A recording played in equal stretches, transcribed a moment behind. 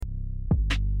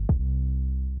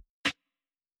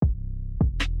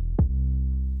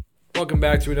Welcome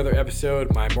back to another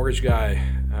episode, My Mortgage Guy.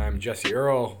 I'm Jesse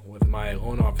Earl with my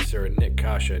loan officer, Nick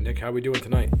Kasha. Nick, how are we doing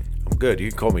tonight? I'm good. You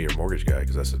can call me your mortgage guy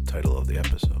because that's the title of the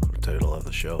episode, or title of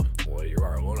the show. Well, you're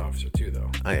our loan officer too,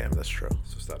 though. I am. That's true.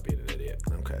 So stop being an idiot.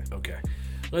 Okay.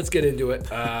 Let's get into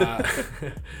it. I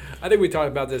think we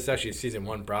talked about this actually season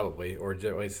one probably, or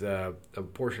at least a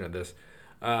portion of this.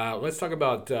 Let's talk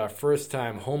about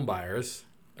first-time home buyers.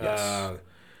 Yes.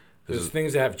 There's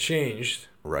things that have changed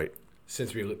Right.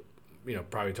 since we,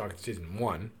 probably talked season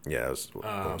one. Yeah, it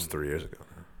was 3 years ago.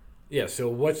 Yeah, so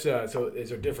what's so is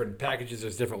there different packages?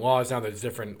 There's different laws now. There's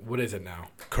different. What is it now?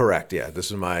 Correct. Yeah, this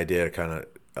is my idea to kind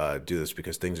of do this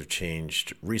because things have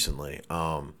changed recently.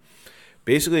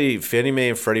 Basically, Fannie Mae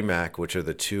and Freddie Mac, which are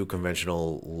the two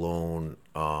conventional loan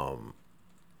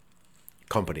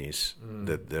companies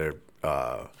that they're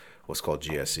what's called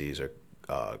GSEs or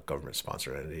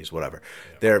government-sponsored entities, whatever.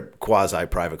 Yeah. They're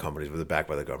quasi-private companies, but they're backed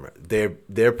by the government.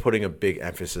 They're putting a big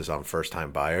emphasis on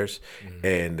first-time buyers,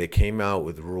 and they came out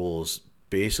with rules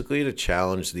basically to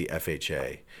challenge the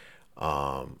FHA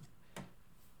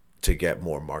to get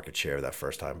more market share of that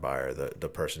first-time buyer, the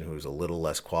person who's a little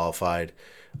less qualified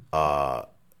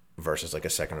versus like a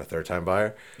second or third-time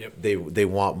buyer. Yep. They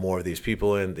want more of these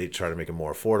people in. They try to make it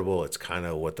more affordable. It's kind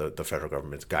of what the federal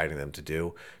government's guiding them to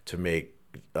do to make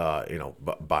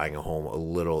buying a home a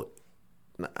little,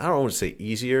 I don't want to say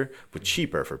easier, but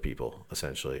cheaper for people,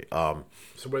 essentially. So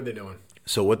what are they doing?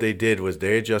 So what they did was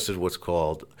they adjusted what's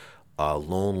called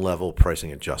loan level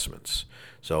pricing adjustments.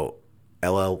 So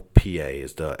LLPA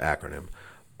is the acronym.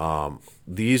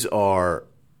 These are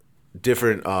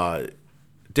different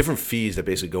fees that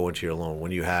basically go into your loan.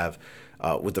 When you have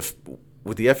with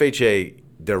the FHA,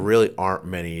 there really aren't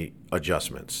many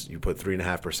adjustments. You put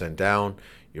 3.5% down.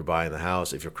 You're buying the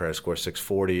house. If your credit score is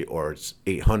 640 or it's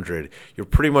 800, you're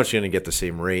pretty much going to get the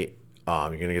same rate. You're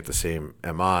going to get the same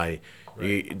MI.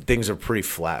 Right. Things are pretty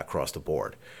flat across the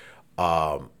board.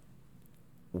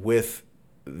 With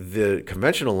the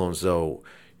conventional loans, though,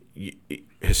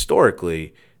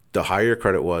 historically, the higher your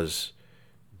credit was,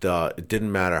 it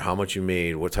didn't matter how much you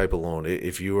made, what type of loan.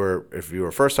 If you were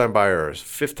a first-time buyer or a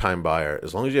fifth-time buyer,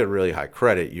 as long as you had really high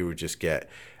credit, you would just get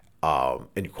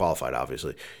and you qualified,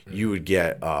 obviously, you would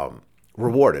get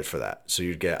rewarded for that. So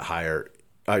you'd get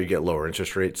you get lower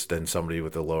interest rates than somebody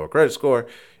with a lower credit score.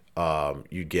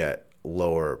 You get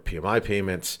lower PMI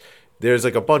payments. There's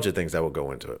like a bunch of things that will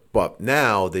go into it. But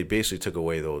now they basically took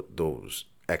away those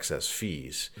excess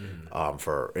fees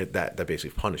for it, that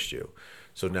basically punished you.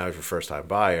 So now if you're a first-time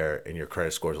buyer and your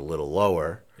credit score is a little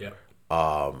lower,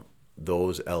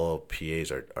 those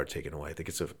LLPAs are taken away. I think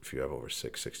it's if you have over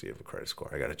 660 of a credit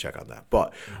score. I got to check on that.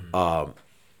 But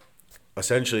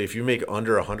essentially, if you make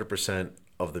under 100%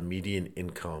 of the median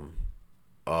income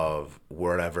of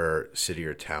whatever city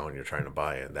or town you're trying to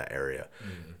buy in that area,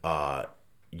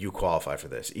 you qualify for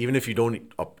this. Even if you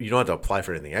don't have to apply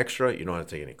for anything extra, you don't have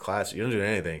to take any class, you don't do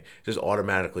anything, it just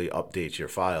automatically updates your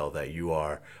file that you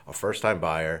are a first-time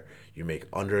buyer. You make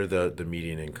under the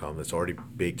median income that's already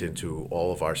baked into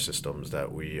all of our systems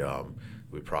that we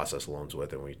process loans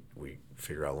with and we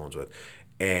figure out loans with.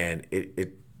 And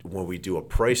it when we do a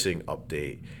pricing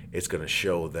update, it's going to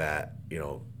show that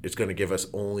it's going to give us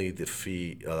only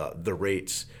the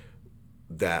rates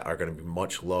that are going to be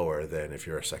much lower than if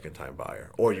you're a second-time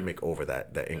buyer or you make over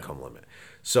that income limit.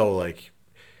 So like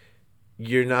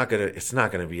it's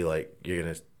not going to be like you're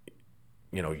going to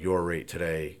your rate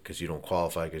today, because you don't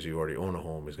qualify because you already own a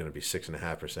home, is going to be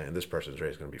 6.5%, and this person's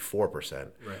rate is going to be 4%.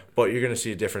 Right. But you're going to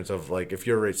see a difference of like if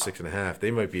your rate's 6.5%, they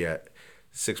might be at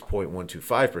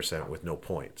 6.125% with no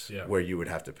points, where you would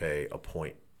have to pay a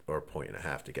point or a point and a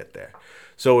half to get there.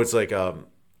 So it's like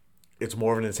it's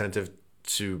more of an incentive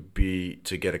to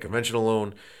get a conventional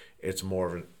loan. It's more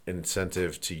of an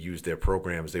incentive to use their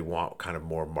programs. They want kind of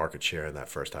more market share in that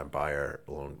first-time buyer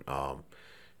loan,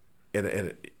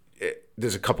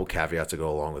 there's a couple caveats to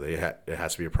go along with it. It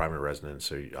has to be a primary residence,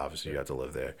 so obviously you have to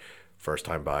live there.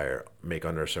 First-time buyer, make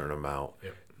under a certain amount.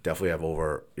 Yep. Definitely have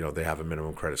over, they have a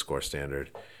minimum credit score standard.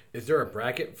 Is there a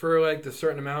bracket for like the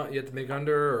certain amount you have to make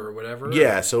under or whatever?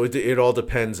 Yeah, so it all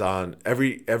depends on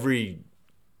every.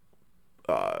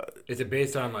 Is it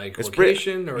based on like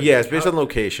location? It's based on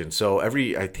location. So I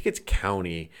think it's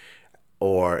county,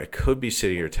 or it could be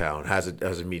city or town, has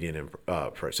a median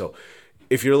price. So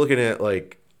if you're looking at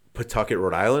like Pawtucket,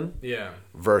 Rhode Island,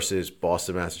 versus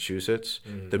Boston, Massachusetts,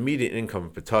 the median income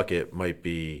in Pawtucket might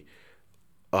be,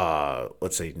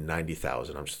 let's say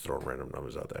 90,000. I'm just throwing random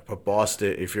numbers out there. But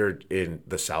Boston, if you're in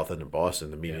the south end of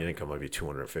Boston, the median income might be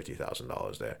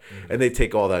 $250,000 there, and they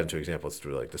take all that into examples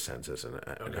through like the census and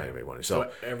how you make money. So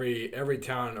every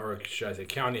town, or should I say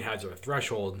county, has a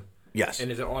threshold Yes.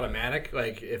 And is it automatic?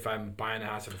 Like if I'm buying a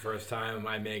house for the first time and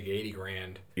I make 80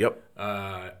 grand, Yep.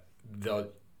 The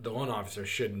loan officer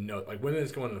should know. Like when is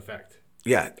this going into effect?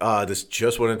 Yeah. This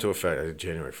just went into effect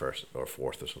January 1st or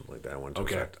 4th or something like that. It went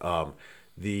into effect.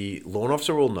 The loan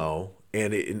officer will know,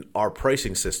 and in our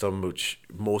pricing system, which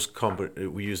most company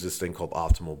we use this thing called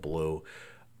Optimal Blue.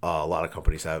 A lot of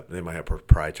companies they might have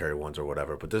proprietary ones or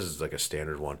whatever, but this is like a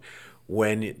standard one.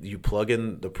 When you plug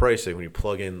in the pricing, when you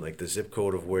plug in like the zip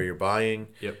code of where you're buying,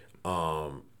 Yep.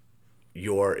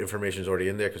 Your information is already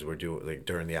in there because we're doing like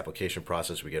during the application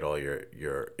process, we get all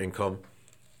your income.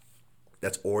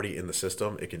 That's already in the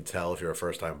system. It can tell if you're a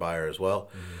first time buyer as well.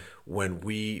 Mm-hmm. When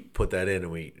we put that in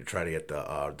and we try to get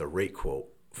the rate quote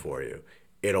for you,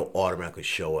 it'll automatically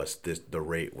show us the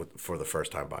rate for the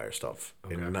first time buyer stuff.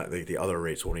 Okay. And the other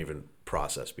rates won't even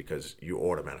process because you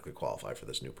automatically qualify for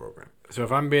this new program. So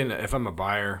if I'm a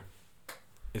buyer,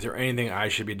 is there anything I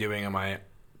should be doing on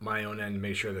my own end to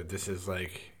make sure that this is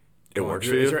like it works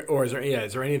for you?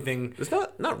 Is there anything? It's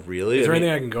not really. Is there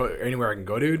anything anywhere I can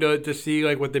go to see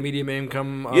like what the median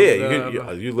income?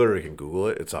 You literally can Google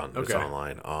it. It's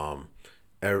online.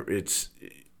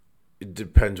 It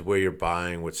depends where you're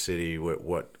buying, what city,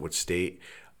 what state.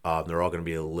 They're all going to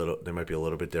be they might be a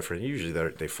little bit different. Usually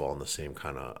they fall in the same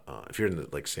kind of, if you're in the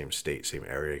like same state, same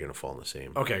area, you're going to fall in the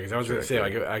same. Okay, because I was going to say,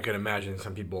 like, I could imagine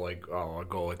some people like, oh, I'll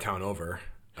go a town over.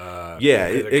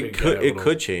 It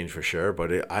could change for sure,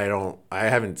 but I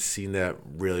haven't seen that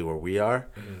really where we are.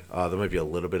 Mm-hmm. There might be a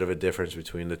little bit of a difference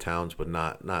between the towns, but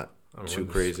not too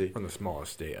crazy. From the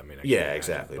smallest state, I mean.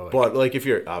 Exactly. But like if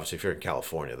you're in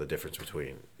California, the difference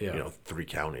between 3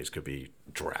 counties could be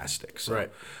drastic. So.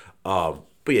 Right.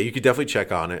 But yeah, you could definitely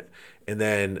check on it, and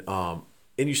then and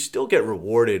you still get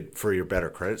rewarded for your better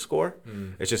credit score.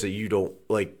 Mm. It's just that you don't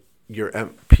like your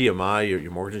PMI, your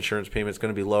mortgage insurance payment is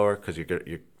going to be lower because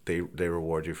they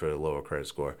reward you for a lower credit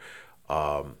score.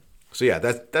 So yeah,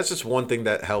 that's just one thing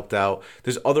that helped out.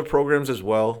 There's other programs as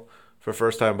well for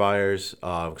first-time buyers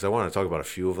because I want to talk about a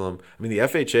few of them. I mean, the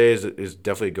FHA is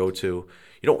definitely a go-to.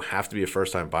 You don't have to be a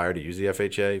first-time buyer to use the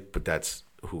FHA, but that's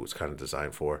who it's kind of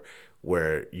designed for,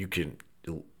 where you can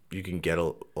get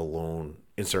a loan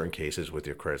in certain cases with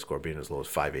your credit score being as low as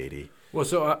 580. Well,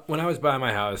 so when I was buying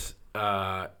my house,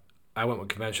 I went with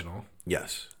conventional.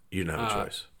 Yes, you didn't have a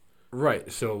choice.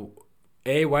 Right. So,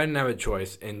 A, why didn't I have a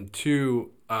choice? And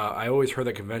 2, I always heard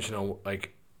that conventional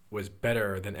like was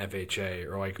better than FHA,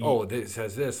 or like, oh, this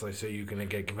says this, like, so you can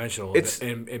get conventional,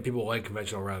 and people like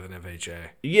conventional rather than FHA.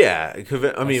 Yeah,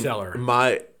 I mean, seller.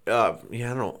 I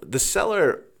don't know. The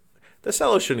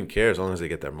seller shouldn't care as long as they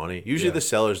get their money. Usually, the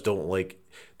sellers don't like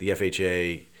the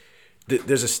FHA.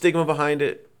 There's a stigma behind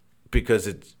it because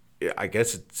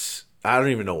I don't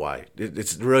even know why.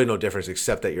 It's really no difference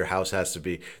except that your house has to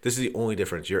be. This is the only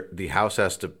difference. The house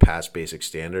has to pass basic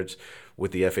standards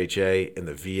with the FHA and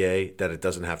the VA that it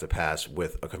doesn't have to pass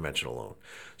with a conventional loan.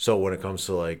 So when it comes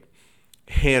to like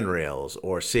handrails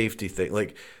or safety things,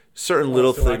 like certain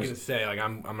little things, I can say like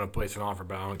I'm going to place an offer,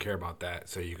 but I don't care about that.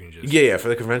 So you can just for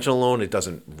the conventional loan, it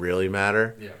doesn't really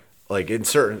matter. Yeah. Like in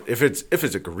certain, if it's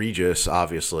egregious,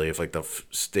 obviously, if like the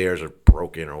stairs are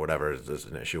broken or whatever, there's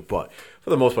an issue. But for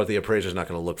the most part, the appraiser's not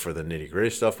going to look for the nitty gritty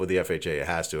stuff. With the FHA, it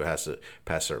has to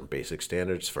pass certain basic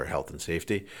standards for health and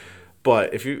safety.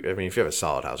 But if you have a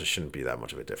solid house, it shouldn't be that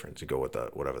much of a difference. You go with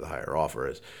whatever the higher offer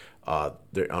is.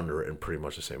 They're underwritten pretty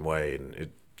much the same way, and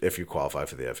if you qualify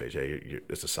for the FHA,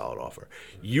 it's a solid offer.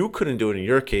 You couldn't do it in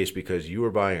your case because you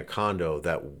were buying a condo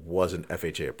that wasn't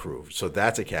FHA approved. So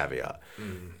that's a caveat.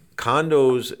 Mm.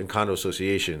 Condos and condo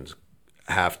associations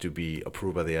have to be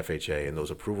approved by the FHA, and those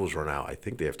approvals run out. I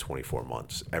think they have 24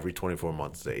 months. Every 24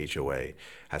 months, the HOA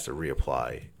has to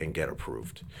reapply and get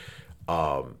approved.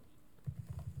 And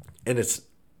it's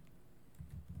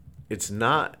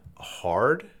not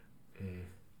hard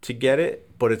to get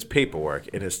it, but it's paperwork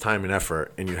and it's time and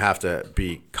effort, and you have to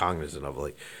be cognizant of.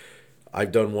 Like,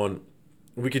 I've done one.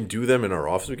 We can do them in our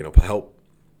office. We can help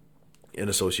an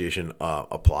association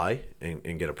apply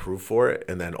and get approved for it,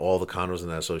 and then all the condos in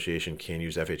that association can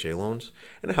use FHA loans,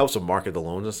 and it helps them market the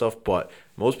loans and stuff. But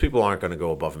most people aren't going to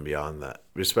go above and beyond that,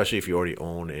 especially if you already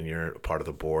own and you're part of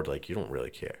the board. Like, you don't really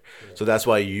care. Yeah. So that's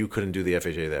why you couldn't do the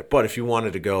FHA there. But if you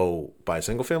wanted to go buy a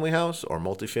single family house or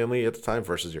multifamily at the time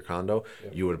versus your condo,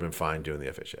 you would have been fine doing the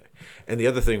FHA. And the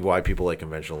other thing why people like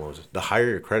conventional loans is the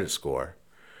higher your credit score,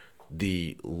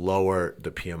 the lower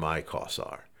the PMI costs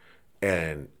are.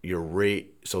 And your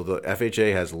rate, so the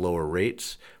FHA has lower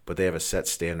rates, but they have a set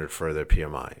standard for their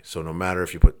PMI. So no matter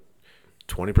if you put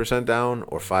 20% down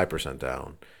or 5%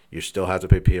 down, You still have to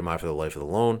pay PMI for the life of the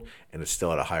loan, and it's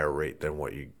still at a higher rate than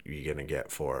what you're going to get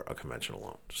for a conventional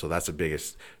loan. So that's the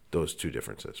biggest, those two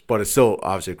differences. But it's still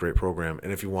obviously a great program.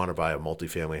 And if you want to buy a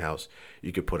multifamily house,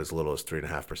 you could put as little as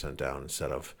 3.5% down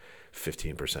instead of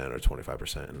 15% or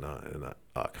 25% in the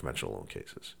conventional loan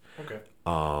cases. Okay.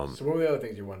 So what were the other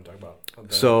things you want to talk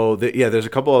about? So there's a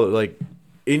couple of, like,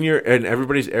 in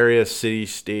everybody's area, city,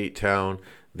 state, town,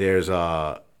 there's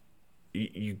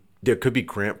there could be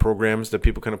grant programs that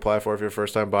people can apply for if you're a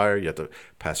first-time buyer. You have to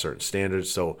pass certain standards.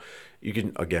 So you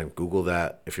can, again, Google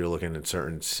that if you're looking in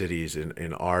certain cities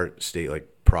in our state, like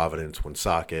Providence,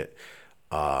 Woonsocket,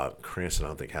 Cranston, I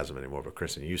don't think has them anymore, but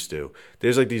Cranston used to.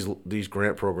 There's like these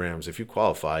grant programs. If you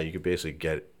qualify, you could basically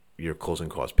get your closing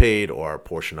costs paid or a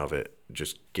portion of it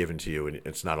just given to you. And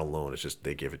it's not a loan. It's just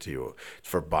they give it to you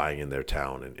for buying in their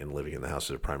town and living in the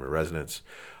house as a primary residence.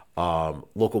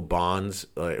 Local bonds,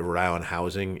 Rhode Island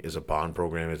Housing is a bond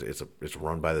program. It's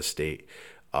run by the state.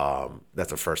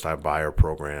 That's a first-time buyer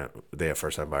program. They have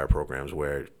first-time buyer programs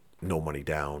where no money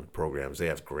down programs. They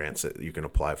have grants that you can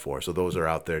apply for. So those are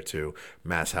out there too.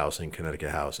 Mass Housing,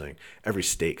 Connecticut Housing. Every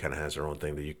state kind of has their own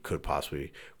thing that you could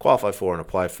possibly qualify for and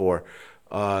apply for.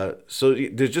 So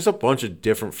there's just a bunch of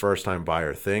different first-time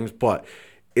buyer things, but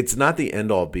it's not the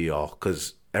end-all be-all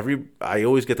because I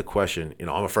always get the question,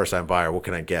 I'm a first-time buyer. What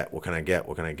can I get? What can I get?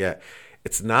 What can I get?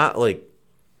 It's not like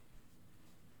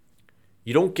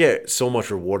you don't get so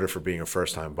much rewarded for being a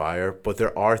first-time buyer, but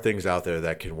there are things out there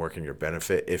that can work in your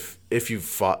benefit if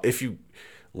you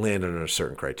land under a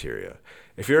certain criteria.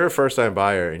 If you're a first-time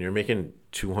buyer and you're making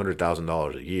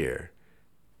 $200,000 a year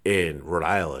in Rhode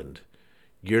Island,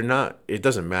 it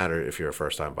doesn't matter if you're a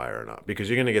first-time buyer or not because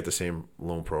you're going to get the same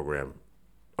loan program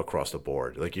across the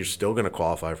board. Like you're still going to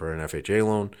qualify for an FHA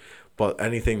loan, but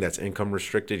anything that's income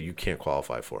restricted, you can't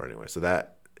qualify for anyway. So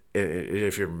that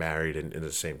if you're married and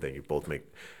the same thing, you both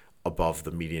make above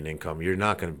the median income, you're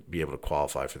not going to be able to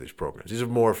qualify for these programs.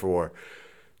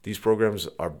 These programs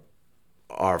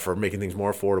are for making things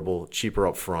more affordable, cheaper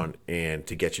up front, and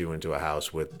to get you into a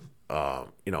house with,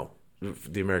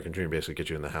 the American dream basically gets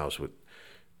you in the house with,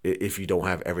 if you don't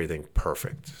have everything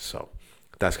perfect. So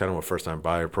that's kind of what first-time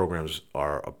buyer programs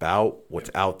are about, what's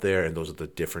out there, and those are the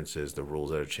differences, the rules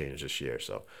that have changed this year.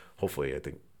 So hopefully,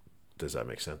 does that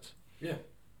make sense? Yeah.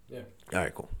 All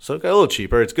right, cool. So it got a little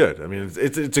cheaper. It's good. I mean,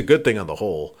 it's a good thing on the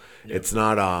whole. Yeah. It's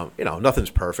not, nothing's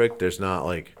perfect. There's not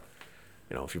like,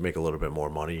 if you make a little bit more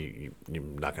money, you're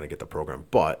not going to get the program,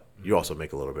 but you also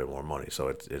make a little bit more money. So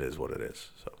it is what it is.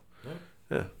 So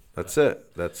yeah, that's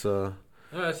it. That's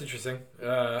that's interesting.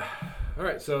 All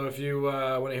right, so if you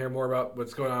want to hear more about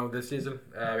what's going on with this season,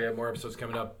 we have more episodes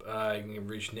coming up. You can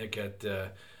reach Nick at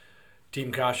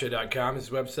teamkasha.com, his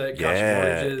website.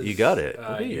 Yeah, you got it.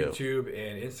 YouTube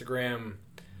and Instagram.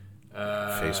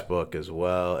 Facebook as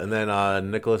well. And then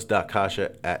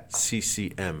nicholas.kasha at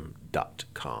ccm.com.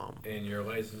 And you're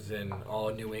licensed in all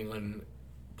of New England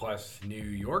plus New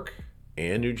York.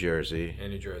 And New Jersey.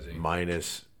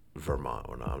 Minus Vermont.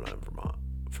 Well, no, I'm not in Vermont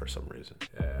for some reason.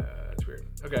 That's weird.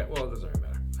 Okay, well, it doesn't really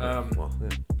matter. I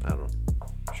don't know.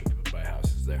 I'm sure people buy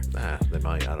houses there. They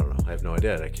might. I don't know. I have no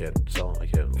idea. I can't sell. I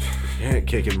can't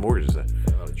get mortgages there.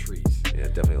 A lot of trees. Yeah,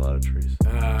 definitely a lot of trees.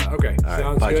 Okay. All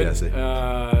sounds right, bye, good. Jesse.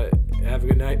 Have a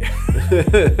good night.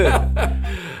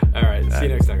 All right. See you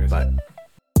next time, guys. Bye.